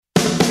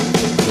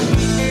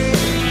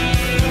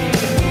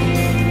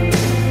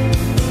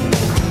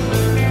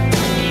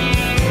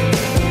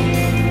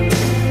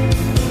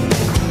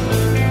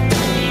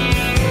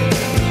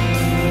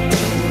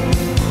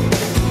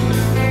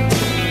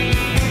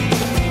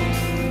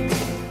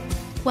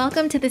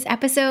Welcome to this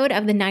episode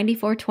of the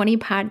 9420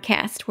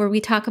 podcast, where we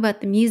talk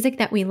about the music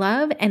that we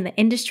love and the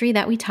industry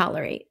that we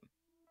tolerate.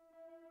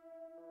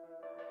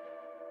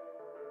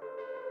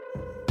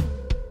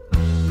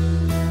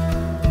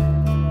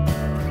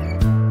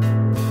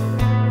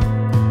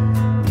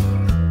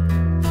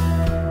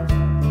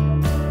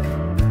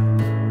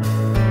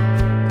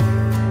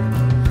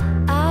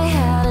 I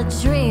had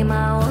a dream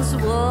I was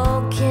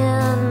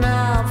woken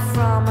up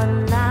from a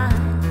nightmare.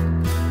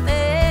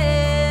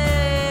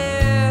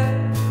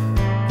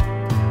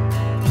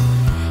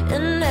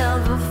 And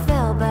never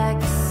fell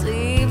back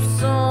asleep,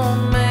 so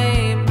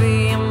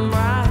maybe I'm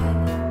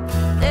right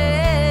there.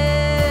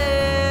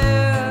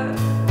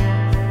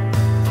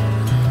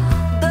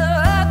 The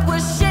earth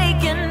was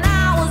shaking,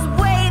 I was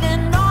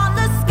waiting on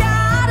the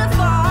sky to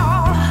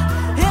fall.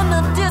 In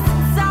the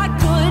distance I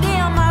could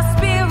hear my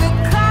spirit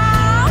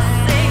call,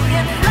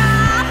 singing,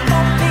 fly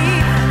for me,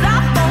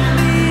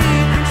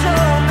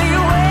 show me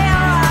where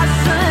I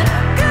should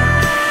go.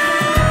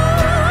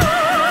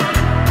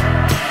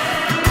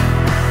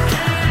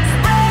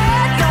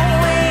 Spread your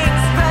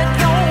wings,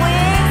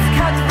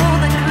 cut through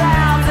the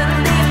clouds and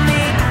leave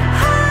me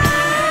high.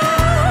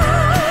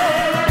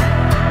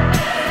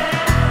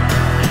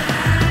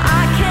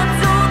 I can't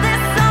do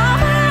this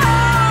somehow.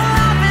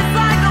 Life is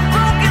like a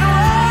broken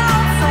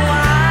road, so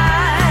I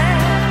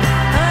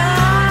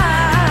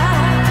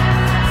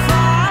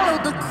follow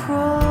the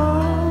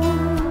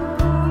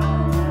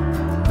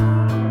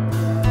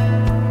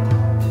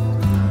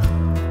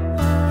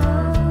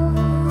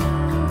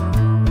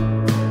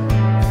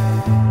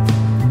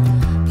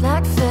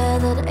Black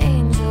feathered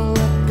angel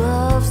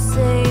above,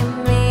 save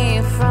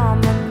me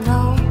from the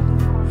nowhere.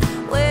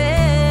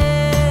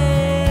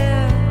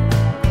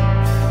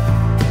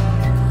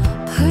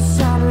 Push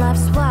on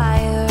life's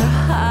wire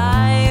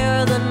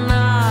higher than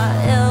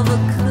I ever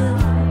could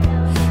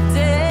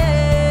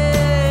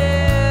dare.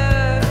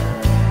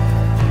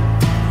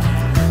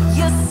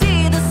 You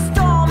see the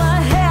storm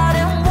ahead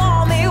and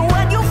warn me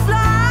when you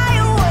fly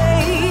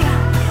away.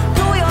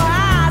 Through your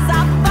eyes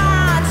I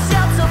find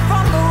shelter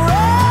from the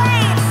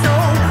rain. So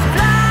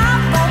fly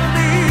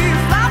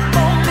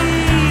for me,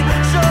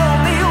 show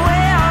me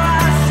where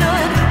I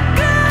should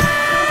go.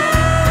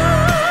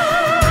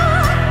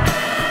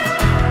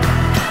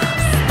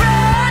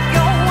 Spread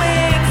your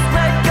wings,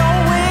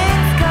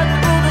 cut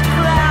through the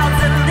clouds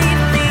and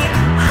leave me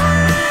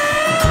high.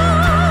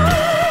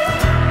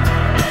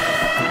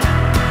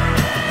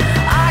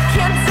 I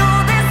can't do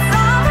this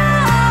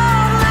somehow.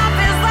 Life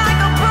is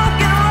like a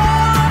broken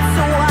road,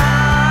 so I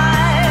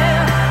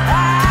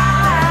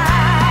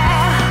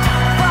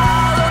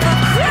follow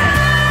the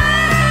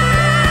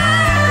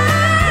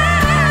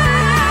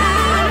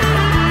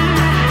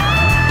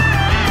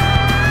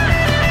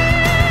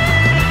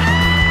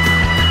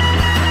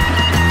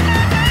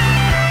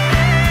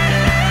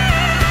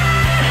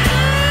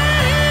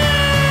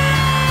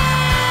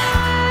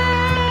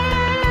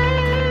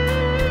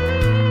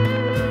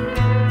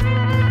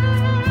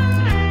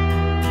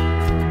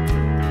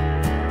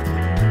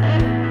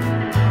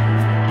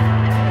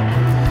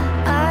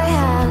I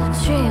had a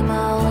dream I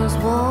was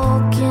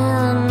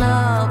woken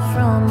up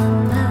from a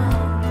nightmare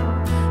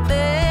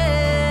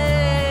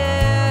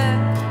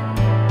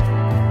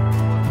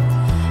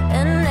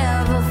and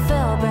never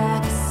fell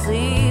back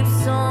asleep,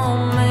 so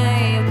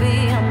maybe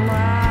I'm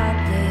right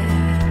there.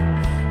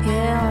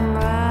 Yeah, I'm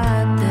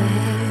right there.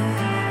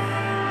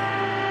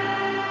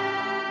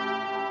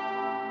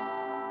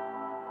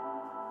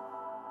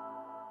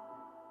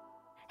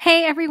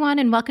 Hey, everyone,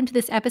 and welcome to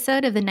this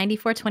episode of the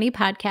 9420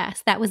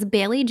 podcast. That was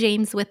Bailey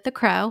James with The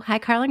Crow. Hi,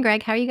 Carl and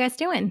Greg. How are you guys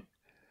doing?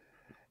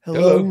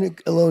 Hello, Hello.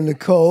 Hello,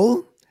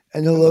 Nicole,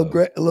 and hello,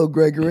 Hello. hello,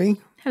 Gregory.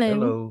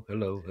 Hello.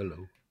 Hello.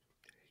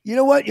 You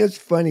know what? It's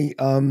funny.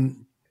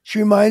 She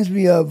reminds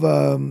me of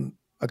a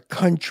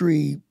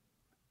country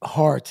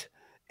heart,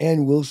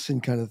 Ann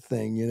Wilson kind of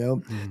thing. You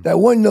know, that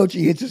one note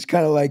she hits is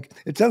kind of like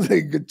it sounds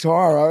like a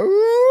guitar.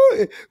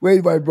 Way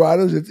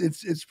vibratos.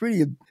 It's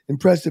pretty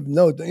impressive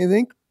note, don't you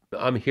think?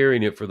 I'm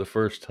hearing it for the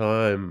first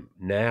time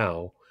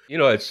now. You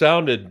know, it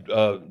sounded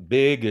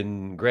big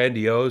and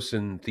grandiose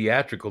and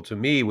theatrical to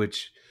me,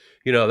 which,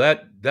 you know,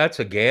 that's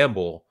a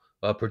gamble,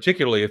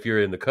 particularly if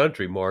you're in the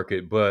country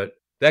market. But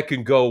that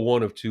can go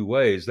one of two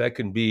ways. That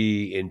can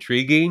be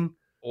intriguing,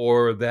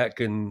 or that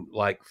can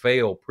like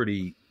fail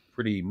pretty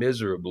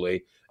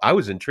miserably. I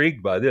was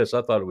intrigued by this.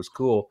 I thought it was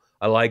cool.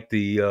 I like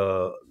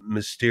the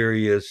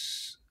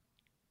mysterious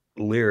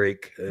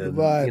lyric, and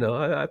vibe. you know,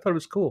 I thought it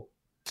was cool.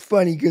 It's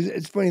funny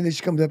that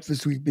she comes up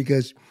this week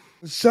because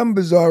for some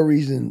bizarre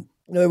reason,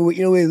 you know,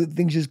 where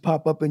things just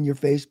pop up in your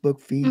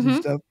Facebook feeds and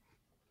stuff.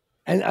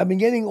 And I've been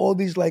getting all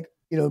these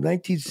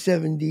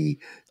 1970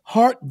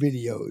 Heart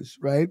videos,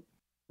 right?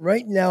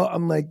 Right now,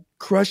 I'm like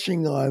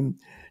crushing on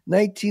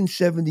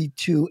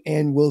 1972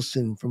 Ann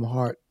Wilson from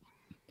Heart.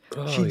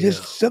 She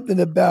just something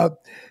about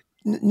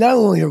not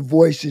only her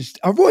voice is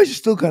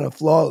still kind of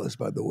flawless,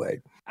 by the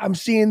way. I'm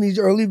seeing these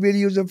early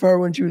videos of her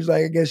when she was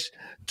like, I guess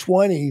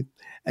 20.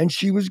 and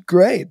she was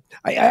great.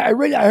 I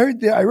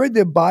read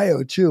their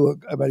bio too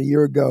about a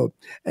year ago,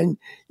 and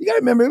you got to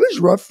remember it was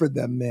rough for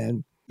them,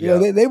 man. You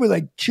know, they were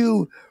like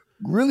two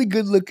really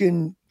good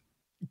looking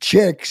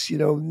chicks, you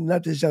know,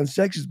 not to sound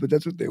sexist, but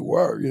that's what they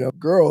were, you know,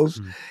 girls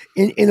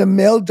in a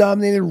male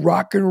dominated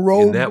rock and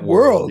roll In that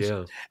world.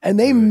 yeah. And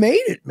they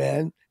made it,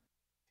 man.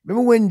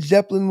 Remember when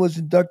Zeppelin was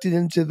inducted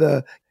into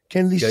the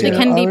Kennedy Yeah, Center?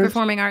 The Kennedy Honors?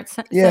 Performing Arts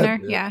Yeah. Center.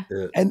 Yeah.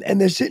 And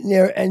they're sitting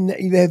there and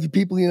they have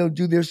people, you know,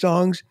 do their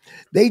songs.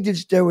 They did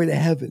Stairway to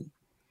Heaven.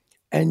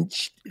 And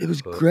it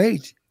was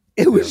great.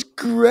 It was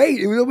great.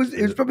 It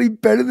was probably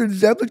better than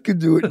Zeppelin could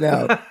do it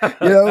now.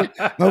 You know,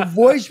 her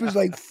voice was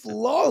like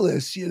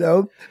flawless, you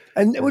know.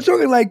 And we're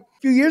talking like a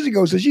few years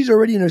ago, so she's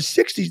already in her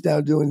 60s now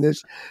doing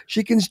this.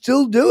 She can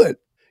still do it.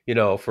 You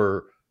know,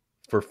 for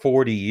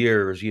 40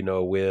 years, you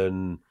know,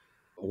 when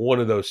one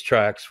of those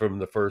tracks from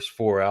the first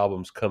 4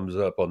 albums comes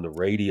up on the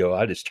radio,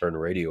 I just turn the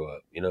radio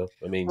up, you know?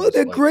 I mean, Well,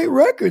 they're like, great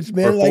records,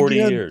 man. for Like, 40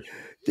 you know, years.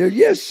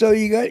 Yes, so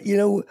you got, you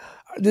know,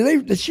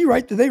 did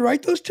they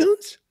write those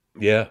tunes?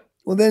 Yeah.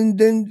 Well, then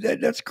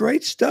that's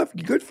great stuff.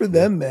 Good for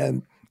them,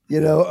 man.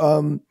 You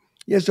know,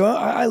 so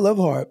I love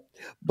Harp.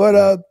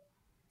 But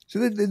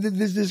so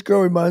this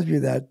girl reminds me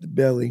of that,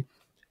 Bailey.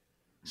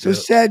 So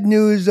sad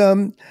news.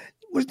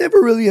 Was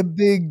never really a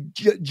big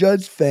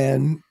Judd's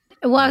fan.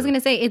 Well, I was going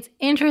to say, it's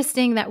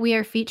interesting that we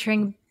are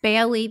featuring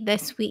Bailey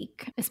this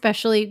week,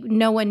 especially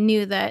no one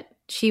knew that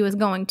she was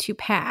going to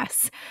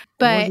pass. What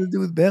But does it do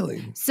with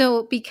Bailey?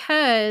 so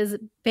because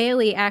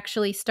Bailey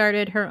actually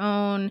started her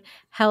own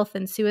health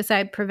and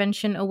suicide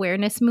prevention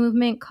awareness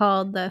movement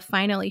called the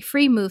Finally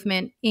Free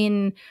movement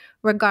in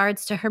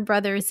regards to her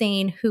brother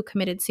Zane, who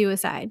committed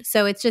suicide.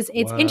 So it's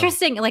Wow.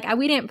 interesting. Like,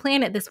 we didn't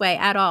plan it this way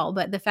at all,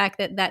 but the fact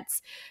that that's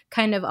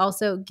kind of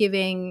also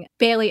giving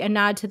Bailey a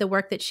nod to the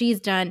work that she's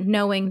done,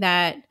 knowing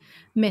that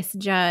Miss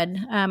Judd,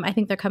 I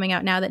think they're coming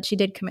out now that she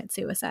did commit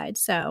suicide.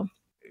 So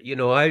You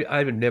know,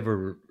 I've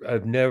never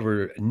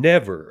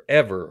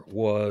ever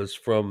was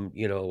from,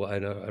 you know, I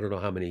don't know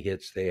how many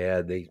hits they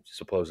had. They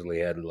supposedly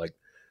had like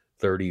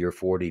 30 or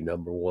 40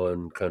 number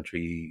one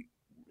country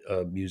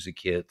music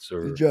hits The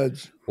or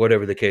Judds.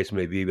 whatever the case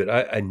may be, but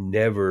I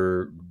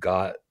never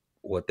got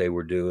what they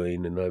were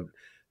doing, and I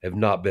have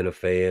not been a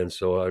fan,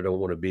 so I don't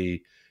want to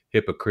be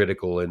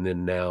hypocritical and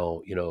then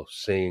now, you know,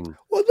 sing.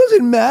 Well, it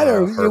doesn't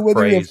matter Her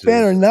whether you're a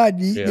fan or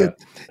praises.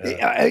 not.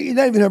 Yeah.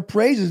 Not even her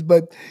praises,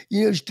 but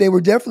you know, they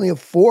were definitely a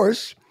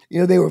force. You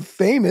know, they were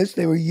famous.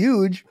 They were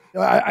huge.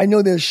 I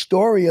know their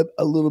story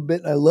a little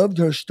bit. I loved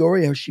her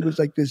story, how she was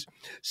like this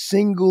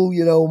single,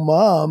 you know,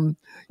 mom,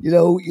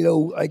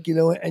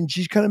 and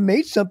she's kind of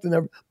made something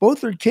of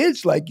both her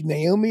kids, like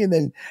Naomi, and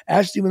then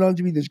Ashley went on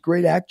to be this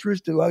great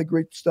actress, did a lot of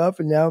great stuff,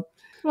 and now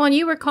well, and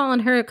you were calling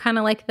her kind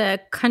of like the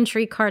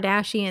country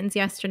Kardashians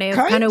yesterday, of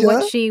kind of Kinda.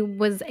 what she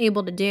was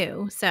able to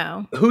do.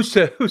 So, Who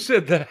said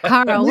that?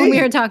 Carl, when we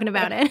Me. were talking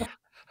about it,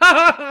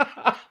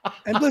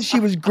 and plus she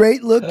was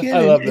great looking.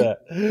 I love and-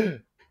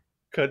 that.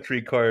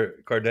 Country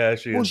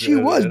Kardashian. Well, she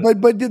was,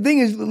 but the thing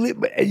is,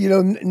 you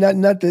know,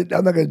 not that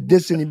I'm not going to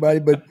diss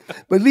anybody, but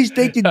at least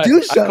they could do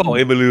I something. call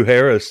Emmylou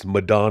Harris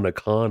Madonna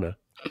Kana.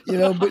 You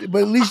know, but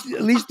at least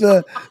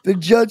the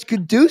Judds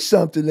could do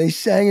something. They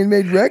sang and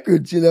made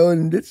records, you know,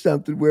 and did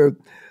something where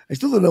I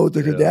still don't know what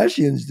the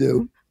Kardashians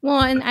do. well,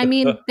 and I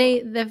mean,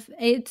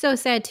 it's so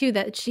sad too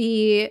that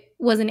she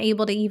wasn't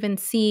able to even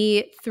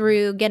see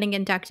through getting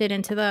inducted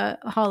into the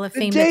Hall of The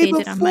Fame that day they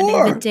did on Monday,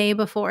 before. the day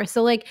before.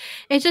 So, like,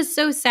 it's just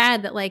so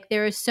sad that like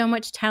there is so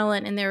much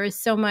talent and there is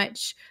so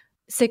much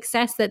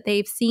success that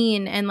they've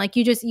seen, and like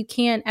you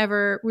can't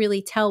ever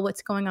really tell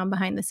what's going on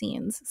behind the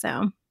scenes.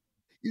 So.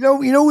 You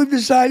know, we've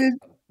decided.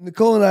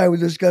 Nicole and I were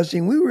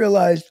discussing. We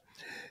realized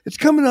it's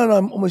coming on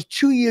almost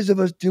 2 years of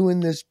us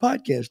doing this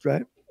podcast,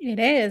 right? It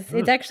is.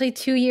 It's actually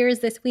 2 years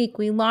this week.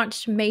 We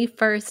launched May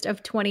 1st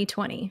of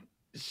 2020.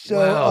 So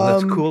Wow,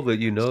 that's cool that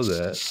you know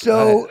that.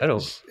 So I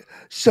don't.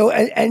 So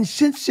and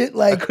since it I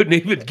like couldn't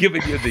even give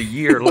you the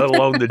year, let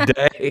alone the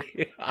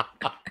day.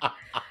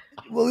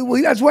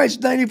 well that's why it's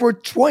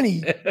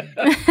 9420.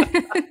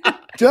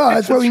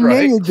 That's why we That's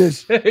right. named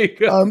this. There you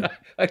go. Um,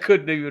 I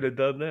couldn't even have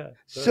done that.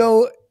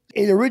 So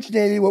it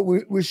originated what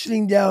we're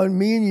sitting down,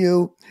 me and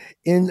you,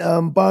 in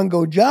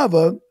Bongo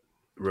Java.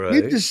 right.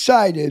 We've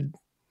decided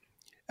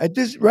at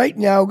this right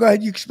now. Go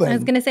ahead, you I explain.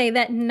 was going to say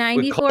that We're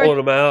 94. calling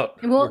them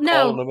out. Well, We're no.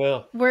 calling them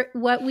out.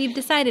 What we've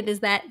decided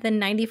is that the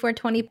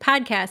 9420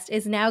 podcast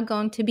is now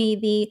going to be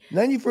the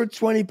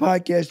 9420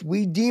 podcast.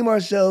 We deem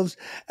ourselves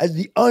as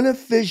the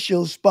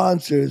unofficial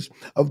sponsors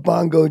of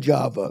Bongo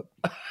Java.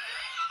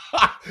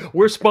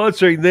 We're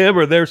sponsoring them,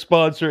 or they're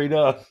sponsoring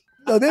us.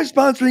 No, they're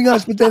sponsoring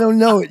us, but they don't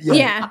know it yet.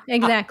 yeah,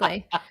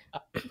 exactly.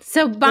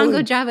 So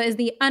Bongo Java is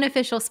the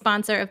unofficial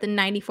sponsor of the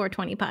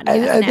 9420 podcast.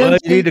 And now. then- Well,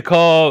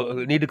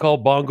 you need to call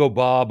Bongo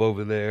Bob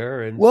over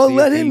there, and Well, see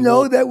let if he him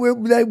know will-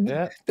 that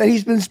Yeah. that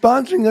he's been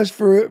sponsoring us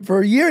for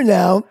a year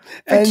now,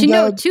 and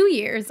For 2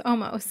 years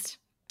almost.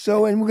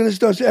 and we're gonna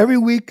start so every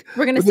week.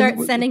 We're going to we're gonna-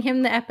 start sending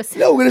him the episode.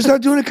 No, we're gonna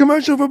start doing a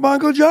commercial for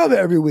Bongo Java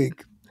every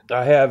week.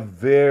 I have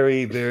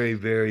very, very,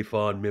 very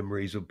fond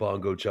memories of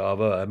Bongo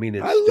Java. I mean,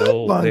 it's I love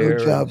still Bongo there.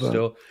 Java.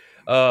 Still,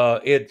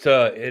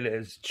 it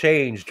has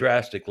changed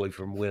drastically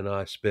from when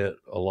I spent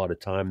a lot of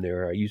time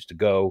there. I used to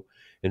go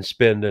and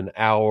spend an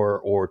hour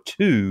or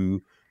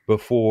two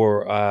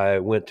before I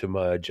went to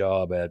my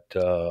job at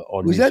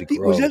on Was Music that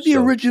Row. the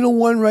original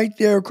one right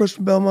there across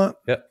from Belmont?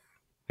 Yeah.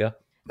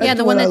 That's yeah,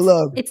 the one I that's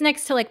love. it's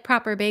next to like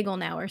Proper Bagel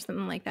now or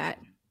something like that.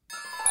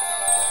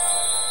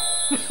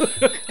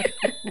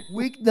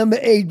 Week number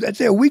 8. I'd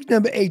say week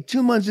number 8,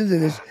 2 months into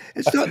this,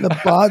 it's starting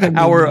to bother me.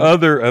 Our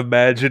other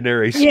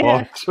imaginary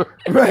Yeah. sponsor.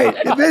 Right.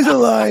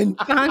 Invisalign.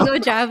 Bongo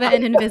Java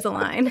and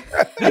Invisalign.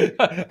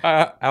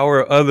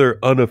 Our other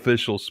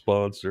unofficial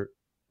sponsor.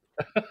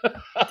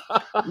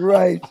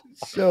 Right.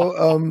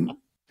 So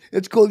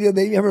it's called,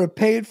 they ever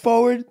pay it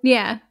forward?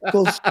 Yeah. It's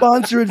called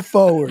sponsor it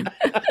forward.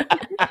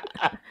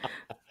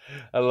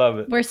 I love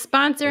it. We're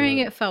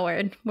sponsoring it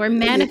forward. We're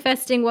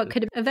manifesting what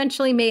could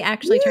eventually may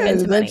actually turn Yeah,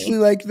 into eventually,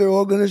 money. like, they're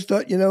all going to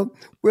start,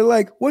 we're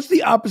like, what's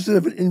the opposite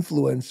of an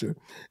influencer?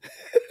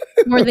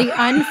 We're the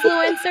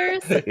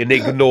influencers. An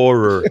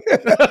ignorer.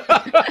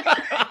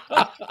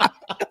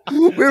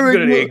 We're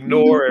gonna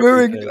ignore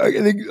We're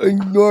everything.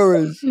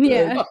 ignorers.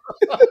 Yeah.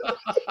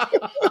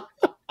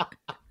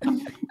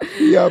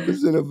 The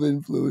opposite of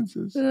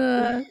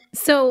influencers.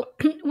 So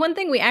one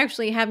thing we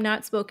actually have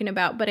not spoken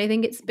about, but I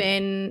think it's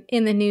been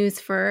in the news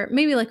for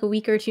maybe like a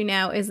week or two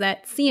now, is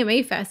that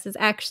CMA Fest is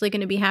actually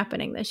going to be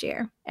happening this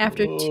year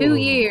after 2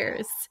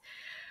 years.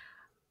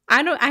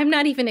 I'm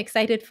not even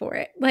excited for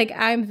it. Like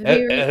I'm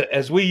very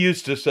As we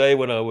used to say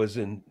when I was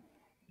in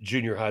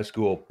junior high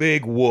school,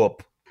 big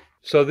whoop.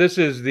 So this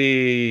is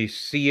the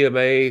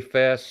CMA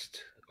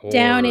Fest.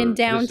 down in or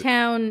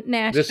downtown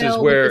Nashville This is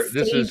where with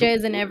the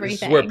stages and everything.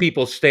 This is where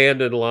people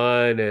stand in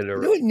line and You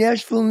know what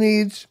Nashville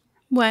needs?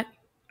 What?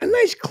 A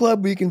nice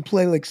club where you can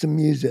play like some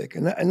music.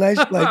 A nice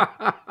like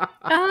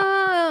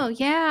Oh,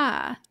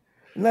 yeah.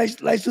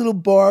 nice little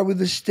bar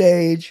with a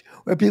stage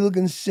where people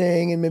can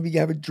sing and maybe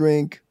have a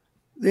drink.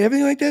 They have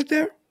anything like that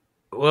there?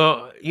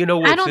 Well, you know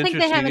what's I don't think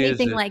they have interesting is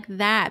anything that like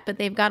that, but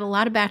they've got a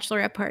lot of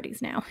bachelorette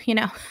parties now,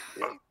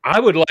 I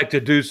would like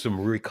to do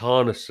some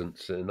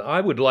reconnaissance, and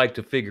I would like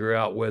to figure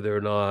out whether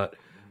or not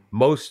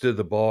most of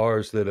the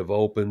bars that have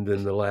opened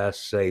in the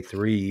last, say,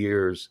 3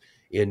 years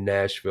in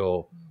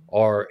Nashville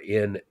are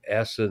in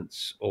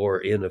essence or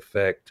in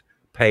effect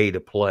pay to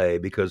play.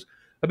 Because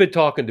I've been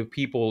talking to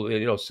people,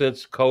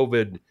 since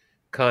COVID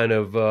kind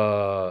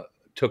of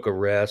took a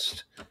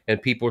rest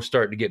and people are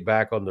starting to get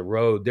back on the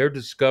road, they're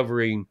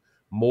discovering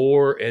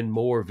more and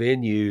more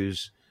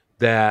venues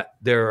that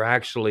there are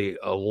actually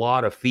a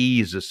lot of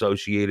fees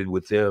associated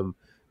with them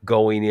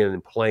going in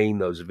and playing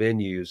those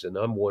venues. And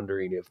I'm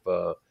wondering if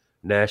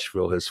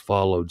Nashville has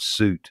followed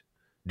suit.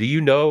 Do you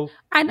know,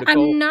 Nicole?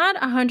 I'm not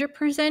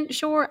 100%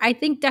 sure. I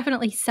think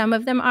definitely some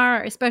of them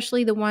are,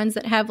 especially the ones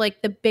that have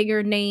like the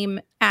bigger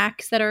name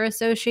acts that are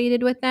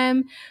associated with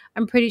them.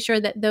 I'm pretty sure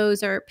that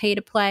those are pay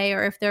to play,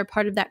 or if they're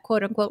part of that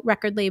quote unquote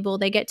record label,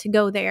 they get to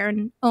go there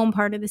and own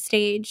part of the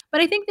stage.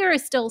 But I think there are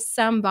still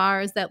some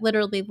bars that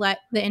literally let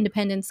the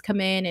independents come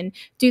in and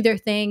do their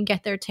thing,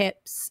 get their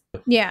tips.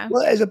 Yeah.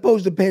 Well, as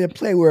opposed to pay to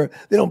play where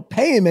they don't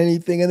pay him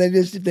anything and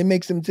if they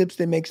make some tips,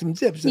 they make some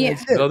tips. And Yeah.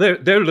 that's it. No,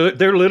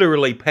 they're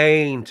literally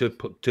paying to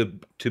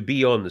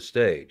be on the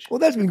stage. Well,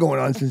 that's been going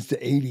on since the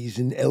 80s,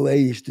 and LA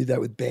used to do that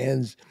with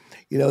bands.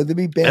 There'd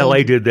be bands.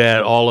 LA did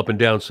that all up and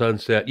down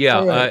Sunset. Yeah,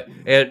 All right.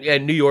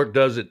 and New York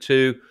does it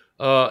too.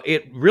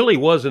 It really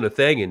wasn't a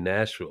thing in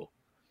Nashville.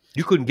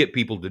 You couldn't get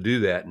people to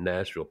do that in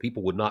Nashville.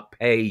 People would not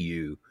pay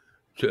you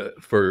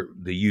for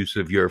the use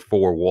of your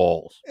four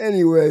walls.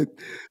 Anyway,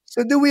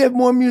 so do we have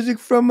more music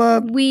from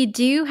We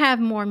do have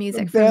more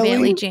music From from Bailey?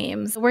 Bailey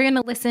James. We're going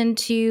to listen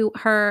to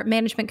her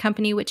management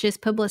company, which is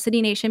Publicity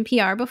Nation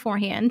PR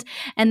beforehand,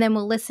 and then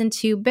we'll listen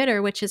to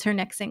Bitter, which is her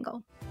next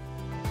single.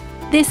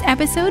 This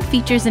episode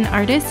features an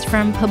artist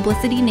from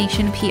Publicity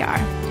Nation PR.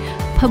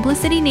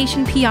 Publicity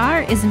Nation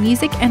PR is a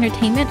music,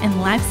 entertainment, and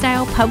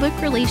lifestyle public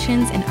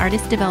relations and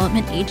artist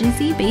development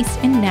agency based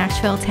in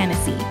Nashville,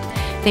 Tennessee.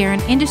 They are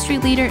an industry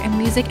leader in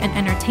music and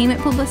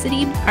entertainment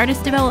publicity,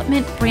 artist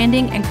development,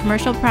 branding, and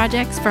commercial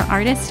projects for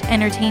artists,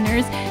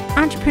 entertainers,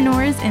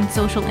 entrepreneurs, and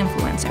social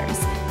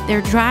influencers.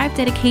 Their drive,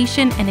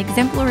 dedication, and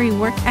exemplary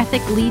work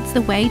ethic leads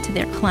the way to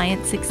their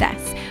client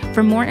success.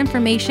 For more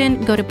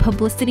information, go to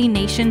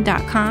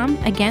publicitynation.com.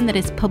 Again, that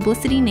is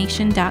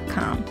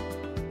publicitynation.com.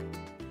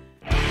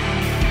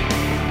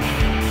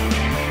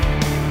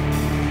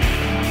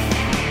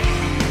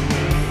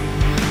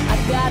 I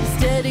got a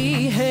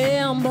steady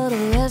hand, but a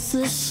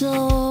restless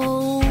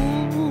soul.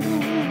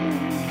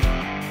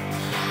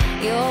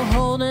 You're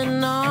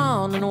holding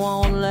on and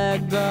won't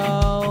let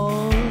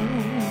go.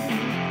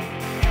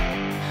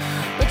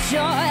 But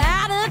you're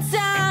out of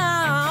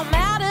time,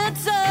 out of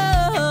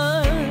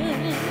touch.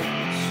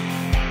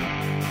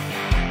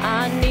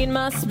 I need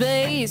my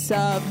space,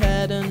 I've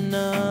had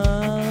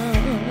enough.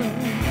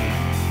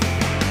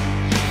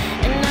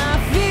 And I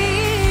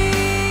feel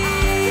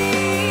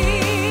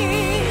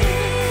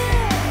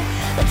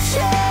the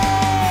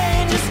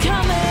change is coming.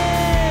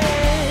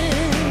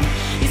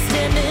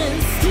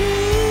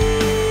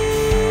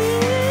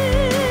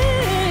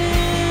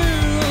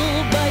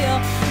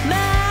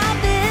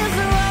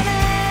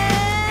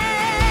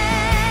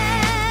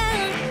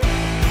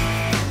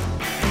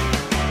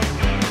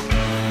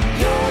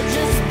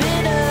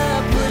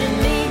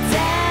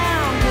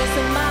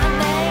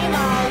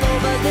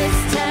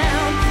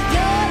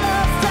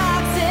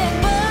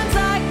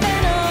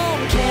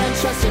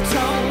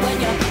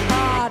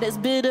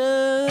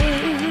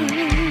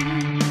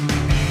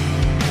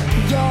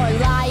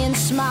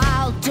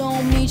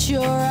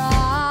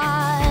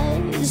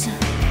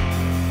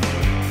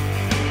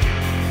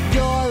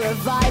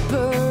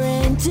 viper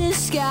in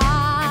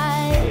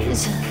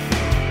disguise.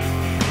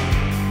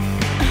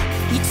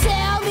 You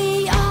tell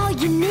me all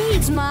you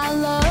need's my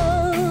love.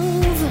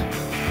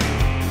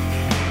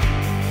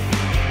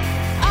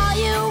 All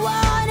you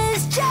want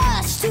is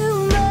just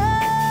too much.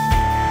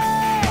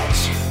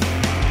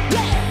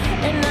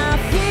 Yeah, and I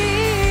feel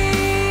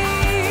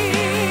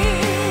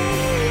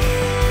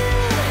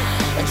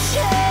a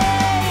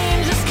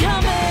change is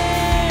coming.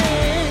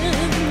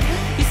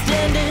 You're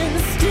standing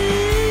still,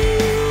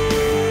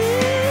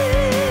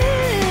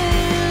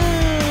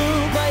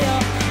 but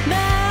your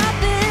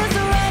mouth is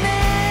running.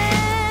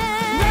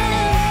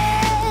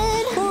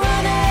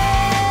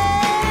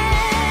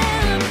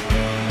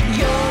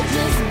 You're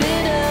just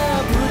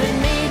bitter, putting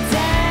me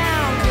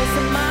down,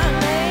 kissing my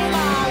name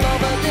all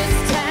over this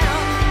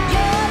town.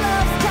 Your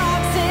love's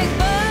toxic,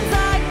 burns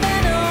like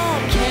venom.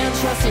 Can't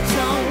trust your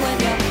tongue when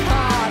your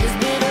heart is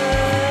bitter.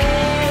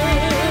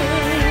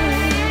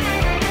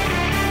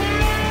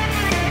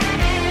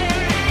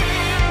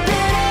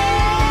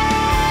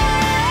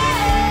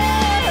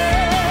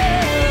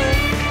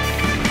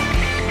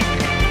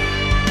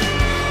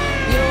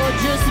 You're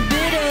just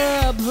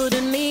bitter,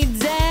 putting me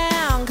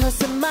down,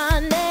 cussing my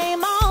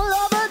name all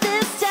over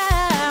this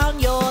town.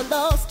 Your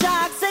love's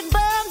toxic,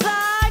 burns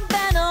like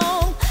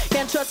venom.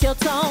 Can't trust your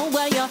tone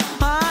when your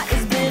heart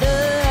is bitter.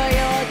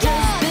 You're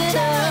just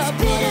bitter,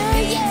 putting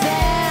me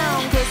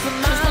down,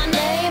 cussing my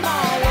name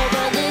all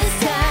over this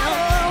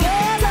town.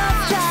 Your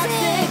love's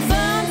toxic,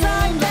 burns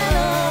like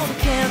venom.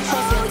 Can't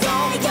trust your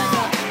tone when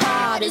your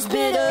heart is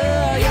bitter.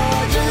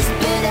 You're just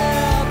bitter,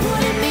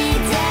 putting me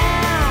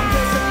down,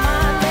 cussing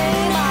my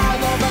name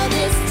all over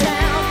this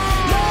town.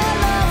 Your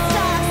love's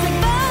toxic,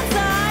 burns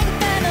like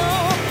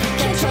venom.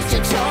 Can't trust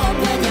your tone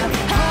when your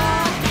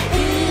heart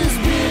is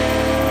bitter.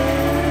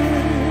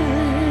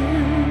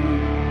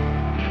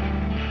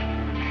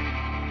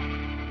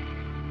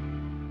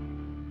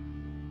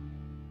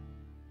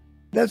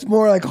 That's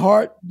more like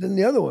Heart than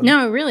the other one.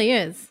 No, it really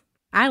is.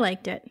 I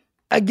liked it.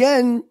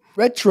 Again,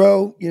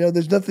 retro,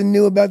 there's nothing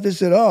new about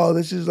this at all.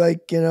 This is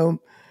like, you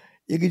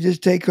could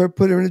just take her,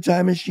 put her in a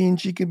time machine.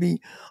 She could be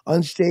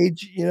on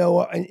stage,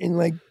 in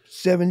like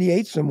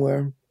 78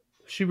 somewhere.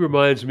 She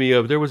reminds me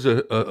of, there was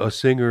a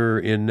singer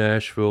in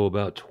Nashville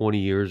about 20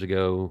 years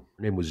ago.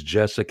 Her name was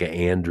Jessica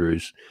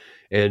Andrews.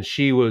 And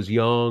she was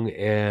young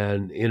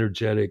and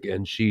energetic,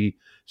 and she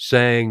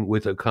sang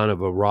with a kind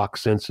of a rock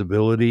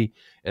sensibility.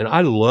 And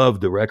I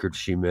loved the record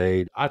she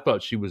made. I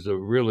thought she was a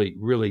really,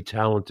 really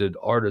talented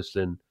artist.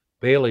 And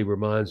Bailey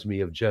reminds me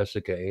of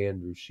Jessica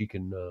Andrews. She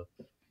can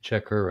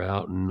check her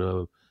out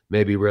and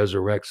maybe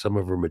resurrect some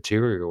of her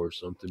material or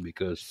something,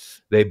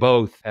 because they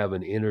both have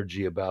an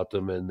energy about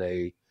them, and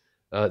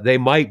they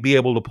might be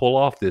able to pull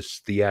off this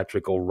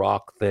theatrical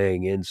rock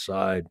thing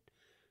inside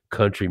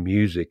country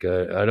music.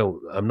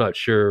 I'm not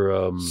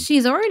sure.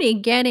 She's already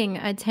getting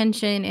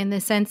attention in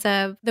the sense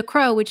of The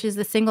Crow, which is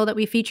the single that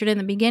we featured in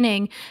the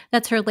beginning.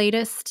 That's her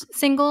latest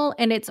single,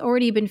 and it's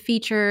already been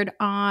featured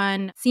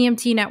on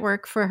CMT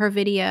Network for her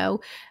video.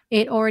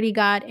 It already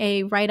got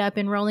a write-up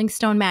in Rolling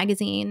Stone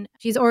magazine.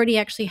 She's already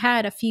actually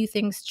had a few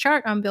things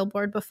chart on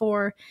Billboard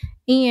before,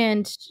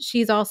 and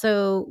she's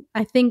also,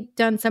 I think,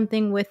 done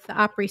something with the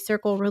Opry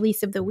Circle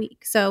Release of the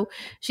Week. So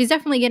she's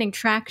definitely getting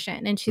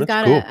traction, and she's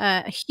That's got cool.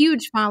 a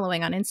huge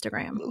following on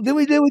Instagram. Then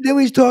we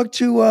talked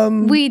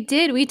to We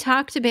did. We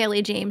talked to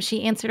Bailey James.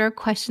 She answered our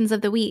questions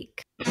of the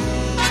week.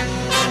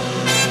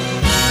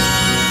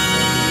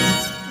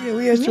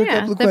 we asked her a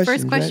couple of the questions.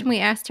 first question right? we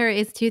asked her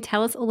is to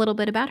tell us a little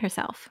bit about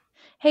herself.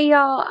 Hey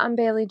y'all, I'm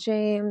Bailey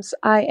James.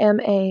 I am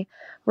a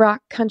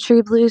rock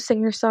country blues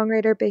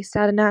singer-songwriter based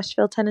out of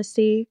Nashville,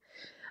 Tennessee.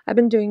 I've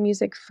been doing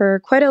music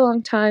for quite a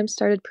long time,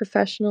 started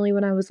professionally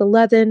when I was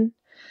 11.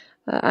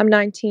 I'm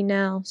 19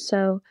 now,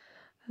 so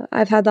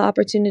I've had the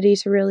opportunity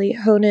to really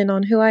hone in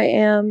on who I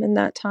am in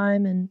that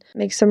time and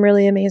make some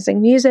really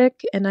amazing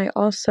music. And I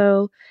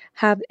also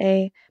have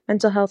a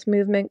mental health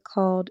movement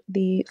called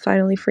the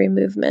Finally Free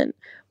Movement,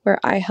 where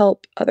I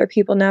help other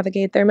people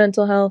navigate their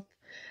mental health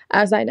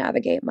as I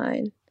navigate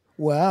mine.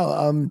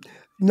 Wow.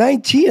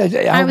 19.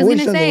 I was going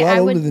to say, I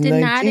older than did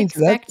 19, not so that's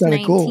expect kinda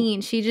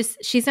 19. cool.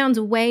 She sounds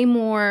way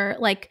more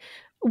like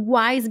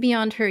wise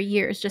beyond her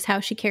years, just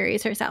how she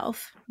carries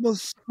herself. Well,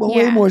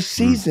 Yeah. way more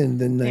seasoned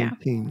than Yeah.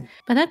 19.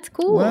 But that's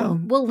cool. Wow.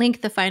 We'll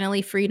link the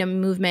Finally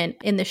Freedom movement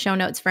in the show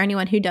notes for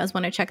anyone who does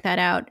want to check that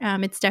out.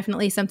 It's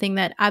definitely something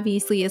that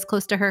obviously is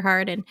close to her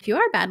heart. And if you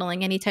are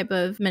battling any type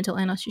of mental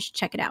illness, you should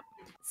check it out.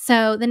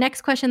 So the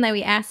next question that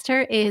we asked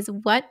her is,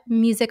 what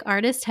music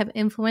artists have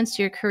influenced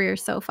your career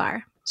so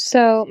far?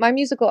 So my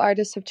musical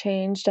artists have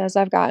changed as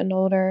I've gotten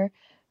older.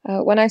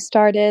 When I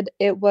started,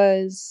 it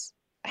was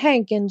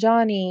Hank and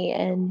Johnny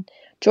and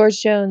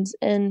George Jones,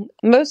 and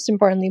most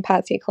importantly,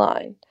 Patsy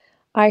Cline.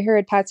 I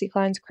heard Patsy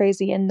Cline's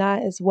Crazy, and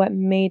that is what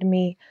made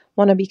me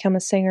want to become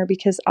a singer,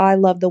 because I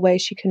love the way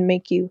she can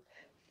make you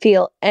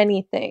feel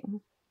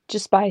anything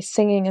just by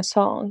singing a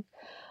song.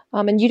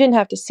 And you didn't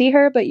have to see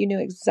her, but you knew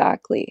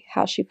exactly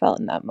how she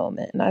felt in that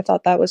moment. And I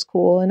thought that was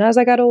cool. And as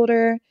I got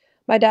older,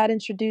 my dad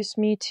introduced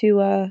me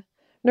to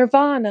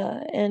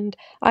Nirvana, and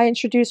I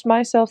introduced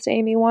myself to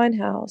Amy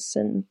Winehouse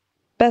and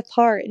Beth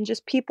Hart, and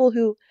just people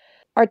who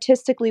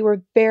artistically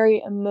were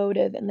very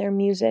emotive in their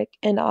music,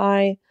 and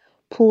I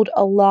pulled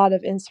a lot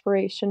of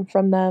inspiration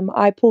from them.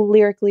 I pull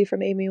lyrically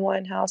from Amy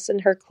Winehouse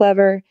and her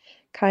clever,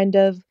 kind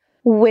of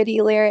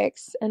witty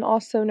lyrics, and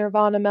also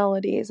Nirvana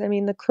melodies. I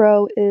mean, The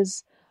Crow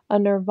is a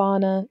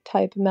Nirvana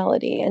type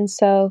melody, and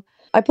so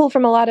I pull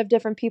from a lot of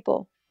different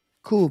people.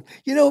 Cool.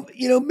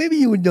 Maybe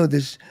you would know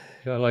this.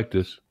 Yeah, I like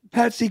this.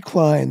 Patsy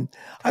Cline.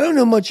 I don't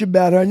know much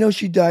about her. I know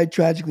she died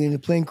tragically in a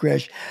plane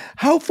crash.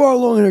 How far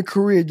along in her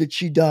career did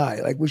she die?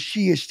 Like, was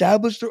she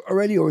established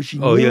already, or was she?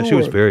 Oh, yeah, new, she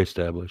was or- very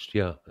established.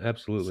 Yeah,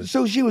 absolutely.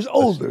 So she was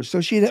older. So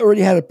she had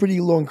already had a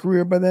pretty long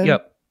career by then.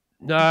 Yep.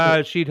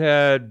 She'd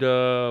had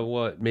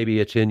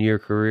maybe a 10-year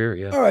career.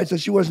 Yeah. All right. So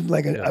she wasn't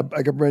like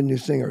a brand new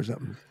singer or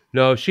something.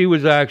 No, she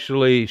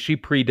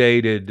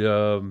predated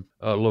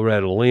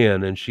Loretta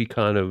Lynn, and she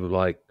kind of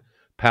like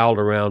palled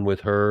around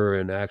with her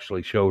and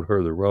actually showed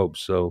her the ropes.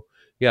 So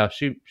yeah,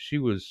 she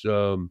was,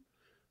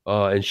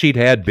 and she'd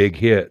had big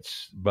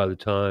hits by the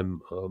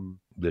time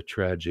the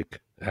tragic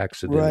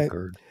accident Right.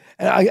 occurred.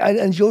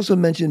 And she also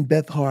mentioned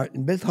Beth Hart,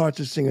 and Beth Hart's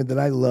a singer that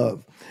I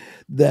love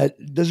that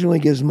doesn't really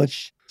get as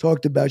much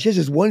talked about. She has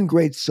this one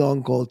great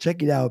song called,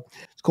 check it out,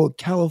 it's called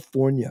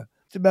California.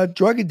 It's about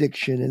drug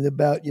addiction and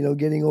about,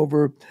 getting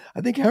over,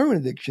 I think, heroin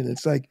addiction.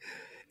 It's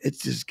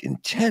this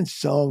intense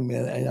song,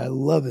 man, and I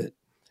love it.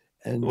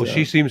 And Well,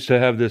 she seems to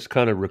have this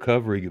kind of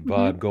recovery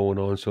vibe going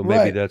on, so maybe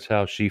Right. that's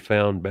how she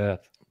found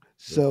Beth.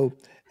 So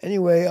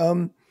anyway,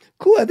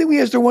 cool. I think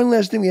we asked her one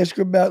last thing. We asked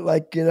her about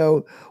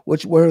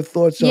what her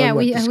thoughts Yeah, on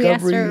we asked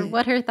discovery. her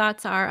what her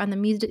thoughts are on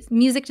the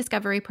music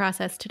discovery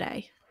process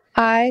today.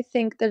 I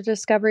think the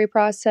discovery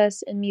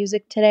process in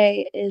music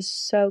today is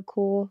so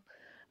cool.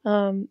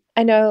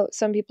 I know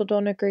some people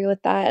don't agree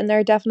with that, and there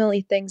are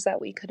definitely things that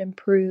we could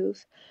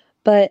improve.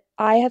 But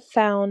I have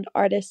found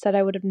artists that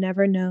I would have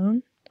never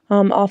known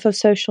off of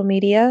social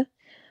media.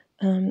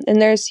 And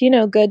there's,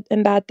 good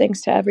and bad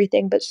things to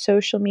everything, but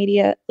social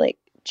media, like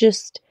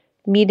just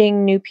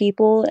meeting new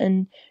people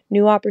and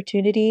new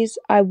opportunities,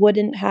 I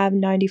wouldn't have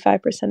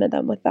 95% of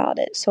them without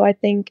it. So I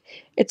think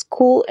it's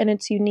cool and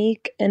it's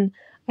unique. And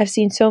I've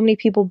seen so many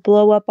people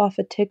blow up off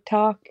of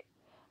TikTok.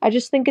 I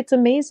just think it's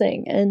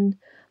amazing. And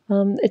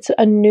it's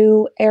a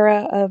new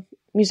era of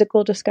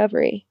musical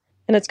discovery.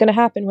 And it's going to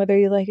happen whether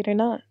you like it or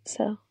not.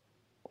 So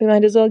we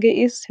might as well get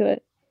used to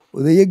it.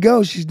 Well, there you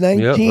go. She's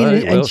 19, Yeah,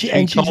 right. and Well, she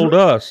she told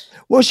us.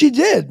 Well, she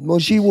did. Well,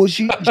 she's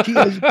 19.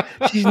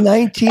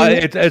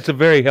 It's a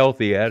very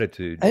healthy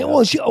attitude.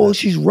 And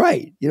she's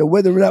right.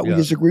 Whether or not we Yeah,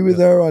 disagree with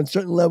her on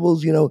certain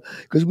levels,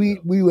 because we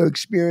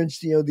experienced,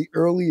 the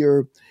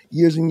earlier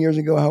years and years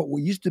ago how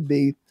it used to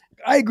be.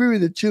 I agree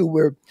with it too.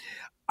 Where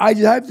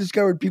I've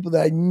discovered people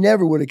that I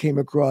never would have came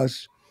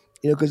across,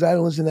 because I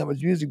don't listen to that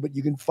much music, but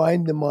you can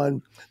find them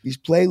on these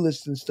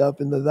playlists and stuff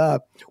and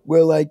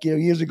where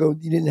years ago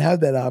you didn't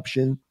have that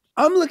option.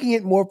 I'm looking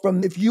at more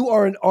from if you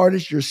are an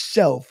artist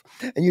yourself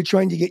and you're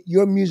trying to get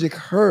your music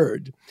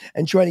heard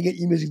and trying to get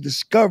your music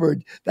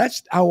discovered.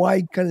 That's how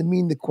I kind of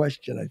mean the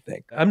question, I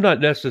think. I'm not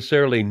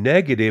necessarily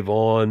negative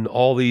on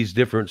all these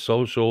different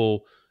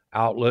social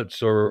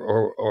outlets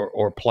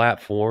or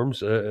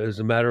platforms. As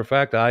a matter of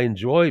fact, I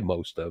enjoy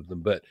most of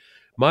them. But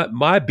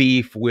my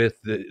beef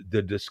with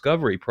the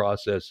discovery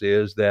process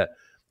is that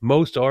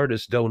most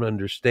artists don't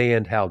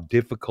understand how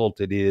difficult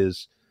it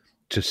is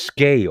to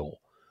scale.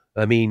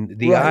 I mean,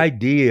 the Right.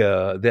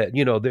 idea that,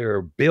 there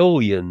are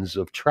billions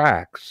of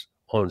tracks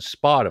on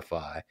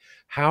Spotify.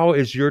 How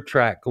is your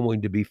track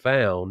going to be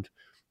found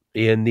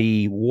in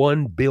the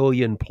 1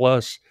 billion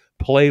plus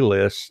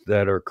playlists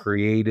that are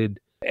created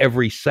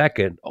every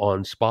second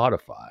on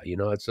Spotify?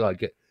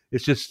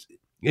 It's just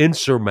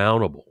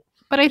insurmountable.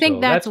 But I think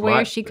So that's that's where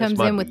my- she that's comes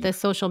my in with beef. the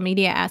social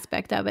media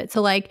aspect of it. So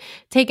like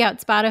take out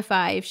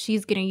Spotify, if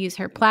she's going to use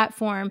her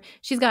platform,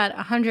 she's got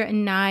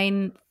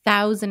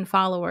 109,000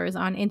 followers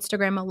on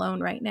Instagram alone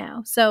right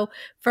now. So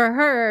for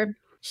her,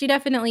 she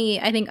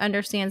definitely, I think,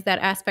 understands that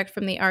aspect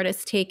from the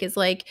artist's take is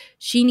like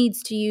she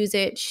needs to use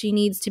it. She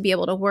needs to be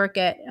able to work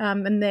it.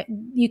 And that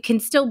you can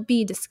still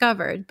be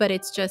discovered, but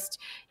it's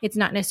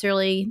not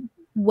necessarily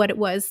what it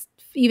was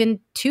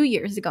even 2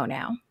 years ago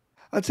now.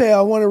 I'll tell you,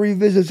 I want to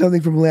revisit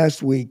something from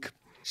last week.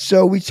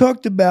 So we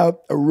talked about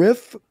a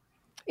riff.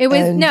 It was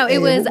And- no, it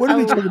and was what are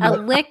we talking a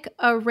about? lick,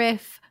 a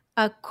riff,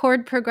 a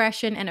chord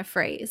progression, and a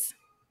phrase.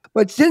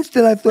 But since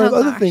then, I've thought of Oh,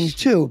 other gosh. things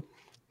too.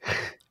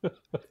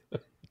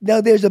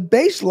 Now, there's a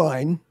bass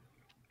line,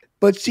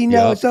 but see,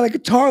 now Yeah. it's not a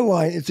guitar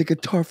line; it's a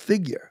guitar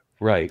figure.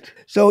 Right.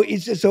 So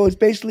it's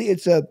basically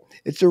it's a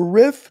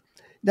riff.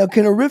 Now,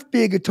 can a riff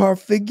be a guitar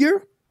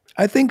figure?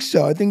 I think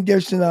so. I think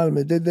they're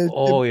synonymous.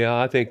 Oh yeah,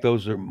 I think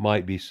those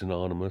might be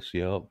synonymous.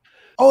 Yeah.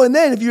 Oh, and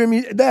then if you're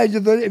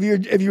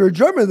if you're a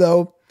drummer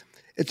though,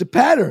 it's a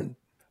pattern.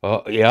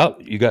 Yeah,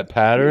 you got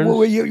patterns.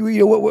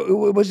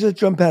 What's the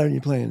drum pattern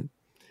you're playing?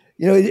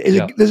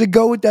 Yeah. Does it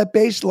go with that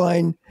bass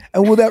line,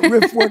 and will that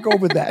riff work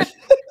over that?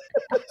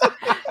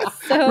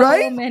 so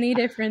Right? many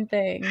different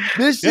things.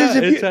 This Yeah,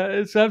 is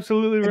it's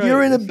absolutely right. if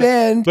you're in a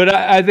band. But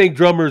I think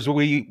drummers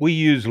we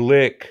use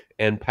lick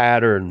and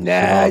pattern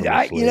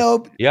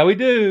synonymously. Yeah, we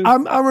do.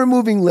 I'm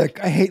removing lick.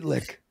 I hate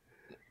lick.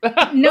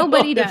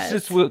 Nobody That's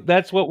does.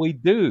 that's what we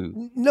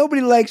do.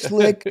 Nobody likes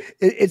lick.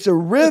 It's a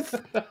riff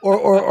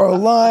or a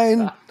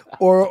line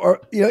or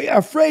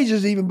a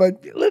phrase even.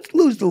 But let's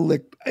lose the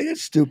lick.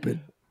 It's stupid.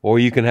 Or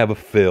you can have a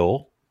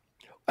fill.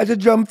 It's a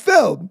drum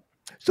fill.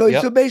 So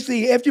Yep. so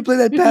basically, after you play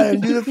that pattern,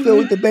 do the fill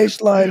with the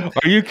bass line.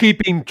 Are you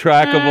keeping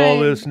track of all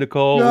this,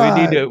 Nicole?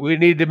 God. We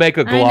need to make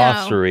a I know.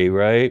 glossary,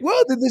 right?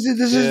 Well, this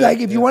is like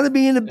if you want to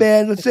be in a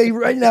band. Let's say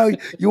right now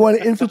you want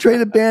to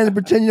infiltrate a band and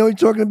pretend you know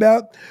what you're talking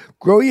about.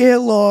 Grow your hair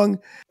long.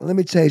 And let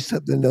me tell you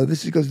something. though.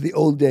 This goes to the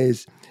old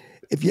days.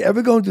 If you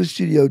ever go into a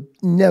studio,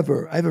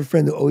 never. I have a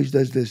friend who always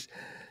does this.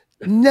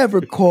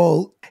 Never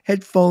call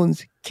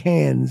headphones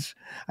cans.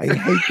 I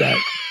hate that.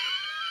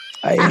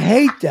 I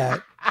hate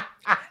that.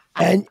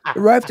 And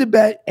right off the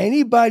bat,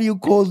 anybody who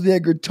calls their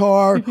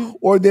guitar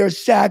or their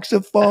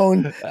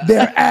saxophone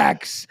their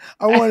axe,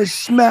 I want to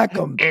smack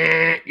them.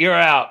 You're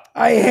out.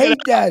 I hate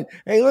that.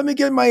 Hey, let me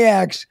get my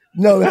axe.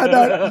 No, how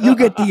about you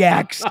get the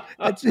axe?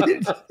 That's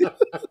it.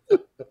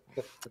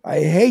 I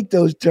hate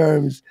those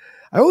terms.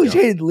 I always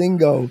hated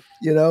lingo,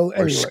 Or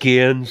Anyway.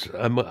 skins.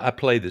 I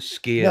play the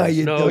skins. No,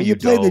 you don't. You you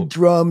play the don't.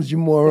 drums, you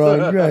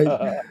moron.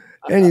 Right.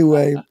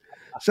 Anyway,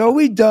 so are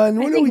we done? I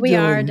What think are we we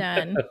doing? are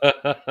done.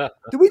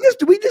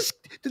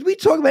 Did we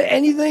talk about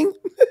anything?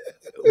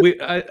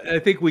 I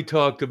think we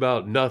talked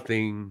about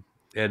nothing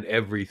and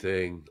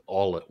everything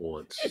all at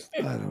once.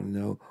 I don't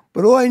know.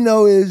 But all I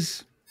know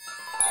is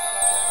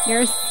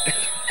You're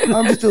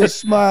I'm still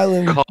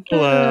smiling. Call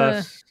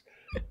us.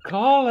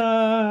 Call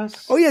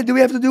us. Oh yeah, do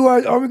we have to do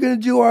are we gonna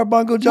do our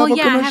Bongo well, Jumbo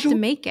yeah, I have commercial? to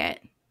make it.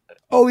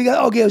 Oh, we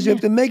got okay, so we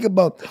have to make a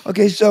bump.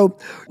 Okay, so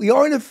we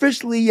aren't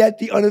officially yet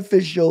the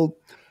unofficial.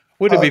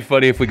 Wouldn't it be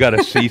funny if we got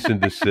a cease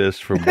and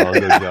desist from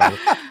Bongo Joe?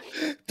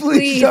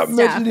 Please stop stop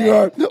mentioning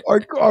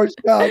our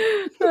stuff.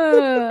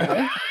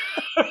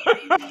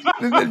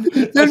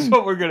 That's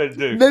what we're gonna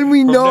do. Then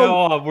we From know- now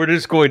on, we're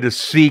just going to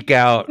seek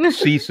out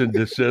cease and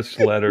desist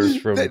letters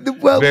from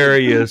Well,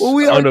 various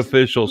we are-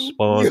 unofficial We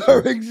sponsors.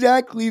 are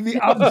exactly the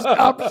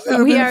opposite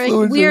of we are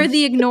influencers.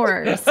 the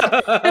ignorers.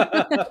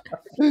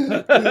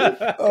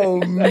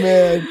 Oh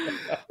man,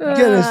 get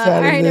us out All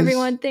of right, this.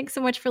 everyone. Thanks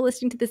so much for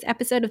listening to this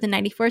episode of the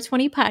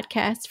 9420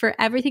 podcast. For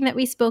everything that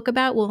we spoke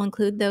about, we'll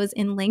include those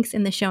in links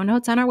in the show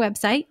notes on our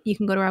website. You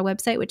can go to our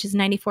website, which is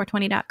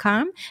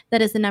 9420.com.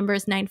 That is the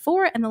numbers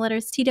 94 and the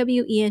letters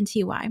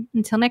TWENTY.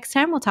 Until next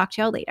time, we'll talk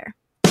to y'all later.